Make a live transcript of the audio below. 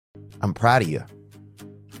I'm proud of you.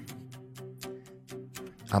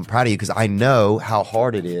 I'm proud of you because I know how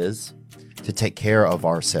hard it is to take care of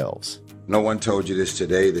ourselves. No one told you this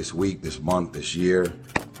today, this week, this month, this year,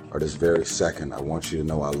 or this very second. I want you to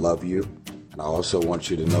know I love you. And I also want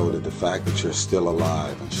you to know that the fact that you're still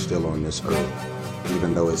alive and still on this earth,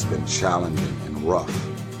 even though it's been challenging and rough,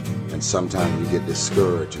 and sometimes you get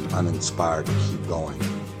discouraged and uninspired to keep going,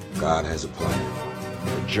 God has a plan.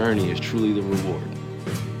 The journey is truly the reward.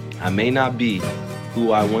 I may not be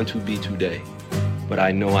who I want to be today, but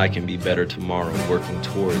I know I can be better tomorrow, working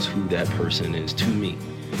towards who that person is to me.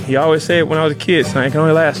 He always said when I was a kid, son, it can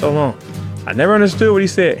only last so long. I never understood what he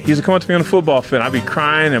said. He used to come up to me on the football field. I'd be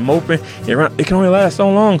crying and moping. It can only last so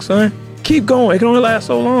long, son. Keep going. It can only last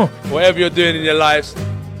so long. Whatever you're doing in your lives,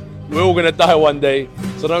 we're all going to die one day.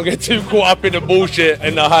 So don't get too caught up in the bullshit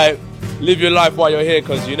and the hype. Live your life while you're here,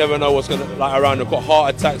 because you never know what's going to around. You've got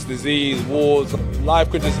heart attacks, disease, wars.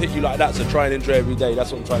 Life could just hit you like that, so try and enjoy every day.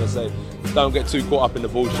 That's what I'm trying to say. Don't get too caught up in the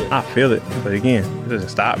bullshit. I feel it, but again, it doesn't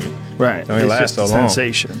stop me. Right. It only it's lasts just so long.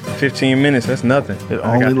 Sensation. 15 minutes, that's nothing. It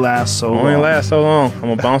only lasts so long. Only lasts so long. I'm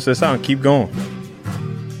going to bounce this out and keep going.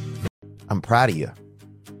 I'm proud of you.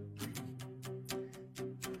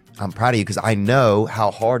 I'm proud of you because I know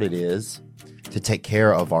how hard it is to take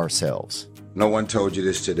care of ourselves. No one told you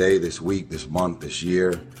this today, this week, this month, this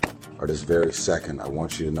year, or this very second. I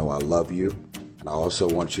want you to know I love you. And I also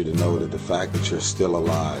want you to know that the fact that you're still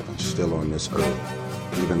alive and still on this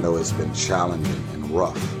earth, even though it's been challenging and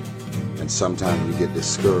rough, and sometimes you get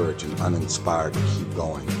discouraged and uninspired to keep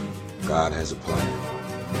going, God has a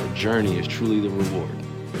plan. The journey is truly the reward.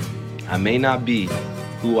 I may not be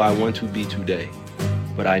who I want to be today,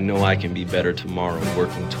 but I know I can be better tomorrow,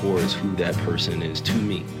 working towards who that person is to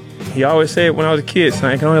me. He always said when I was a kid,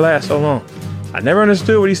 son, it can only last so long. I never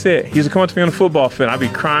understood what he said. He used to come up to me on the football field. I'd be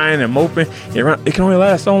crying and moping. It can only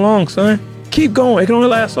last so long, son. Keep going. It can only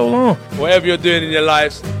last so long. Whatever you're doing in your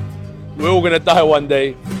lives, we're all going to die one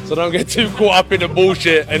day. So don't get too caught up in the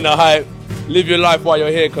bullshit and the hype. Live your life while you're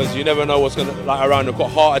here, because you never know what's going to around. You've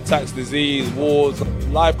got heart attacks, disease, wars.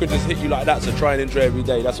 Life could just hit you like that, so try and enjoy every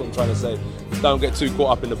day. That's what I'm trying to say. Don't get too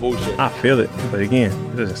caught up in the bullshit. I feel it, but again,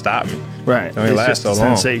 it doesn't stop me. Right. It only it's lasts just so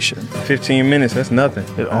long. Sensation. 15 minutes, that's nothing.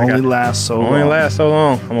 It only lasts so long. Only lasts so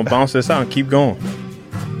long. I'm going to bounce this out and keep going.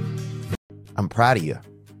 I'm proud of you.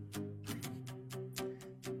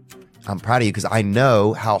 I'm proud of you because I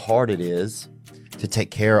know how hard it is to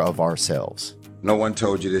take care of ourselves. No one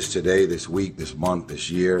told you this today, this week, this month, this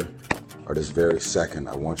year, or this very second.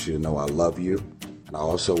 I want you to know I love you. And I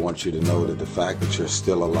also want you to know that the fact that you're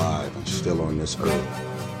still alive and still on this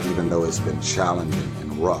earth, even though it's been challenging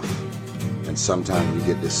and rough, and sometimes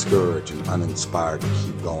you get discouraged and uninspired to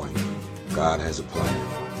keep going, God has a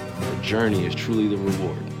plan. The journey is truly the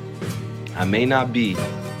reward. I may not be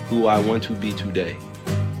who I want to be today,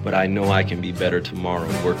 but I know I can be better tomorrow,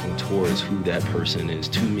 working towards who that person is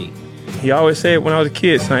to me. He always said when I was a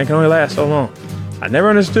kid, son, it can only last so long. I never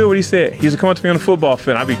understood what he said. He used to come up to me on the football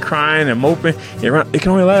field. I'd be crying and moping. It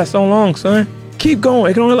can only last so long, son. Keep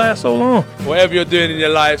going. It can only last so long. Whatever you're doing in your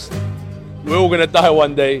lives, we're all going to die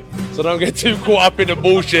one day. So don't get too caught up in the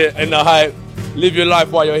bullshit and the hype. Live your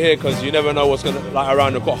life while you're here, because you never know what's going to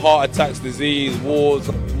around. You've got heart attacks, disease, wars.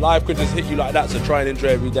 Life could just hit you like that, so try and enjoy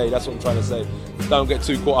every day. That's what I'm trying to say. Don't get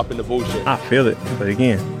too caught up in the bullshit. I feel it, but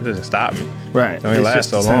again, it doesn't stop me. Right. It only it's lasts just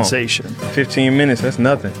so long. Sensation. 15 minutes, that's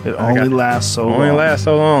nothing. It only lasts so long. Only lasts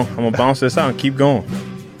so long. I'm going to bounce this out and keep going.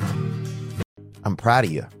 I'm proud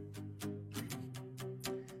of you.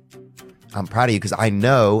 I'm proud of you because I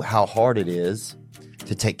know how hard it is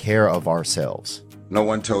to take care of ourselves. No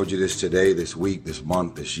one told you this today, this week, this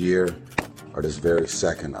month, this year, or this very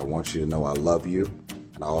second. I want you to know I love you.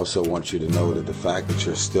 And I also want you to know that the fact that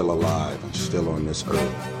you're still alive and still on this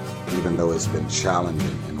earth, even though it's been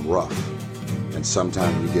challenging and rough, and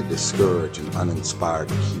sometimes you get discouraged and uninspired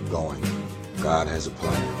to keep going, God has a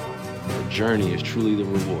plan. The journey is truly the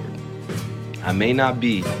reward. I may not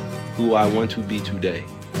be who I want to be today,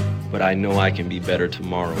 but I know I can be better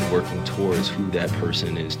tomorrow, working towards who that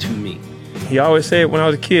person is to me. He always said when I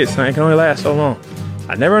was a kid, son, it can only last so long.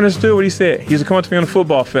 I never understood what he said. He used to come up to me on the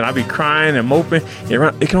football field. I'd be crying and moping.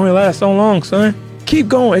 It can only last so long, son. Keep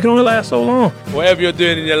going. It can only last so long. Whatever you're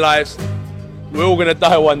doing in your lives, we're all going to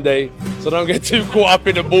die one day. So don't get too caught up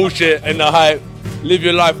in the bullshit and the hype. Live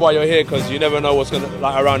your life while you're here, because you never know what's going to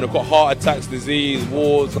around. You've got heart attacks, disease,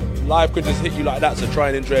 wars. Life could just hit you like that, so try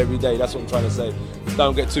and enjoy every day. That's what I'm trying to say.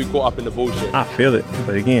 Don't get too caught up in the bullshit. I feel it,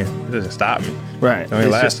 but again, it doesn't stop me. Right. It only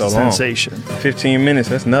it's lasts just so long. Sensation. 15 minutes,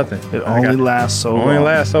 that's nothing. It only lasts so long. Only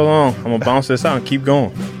lasts so long. I'm going to bounce this out and keep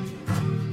going.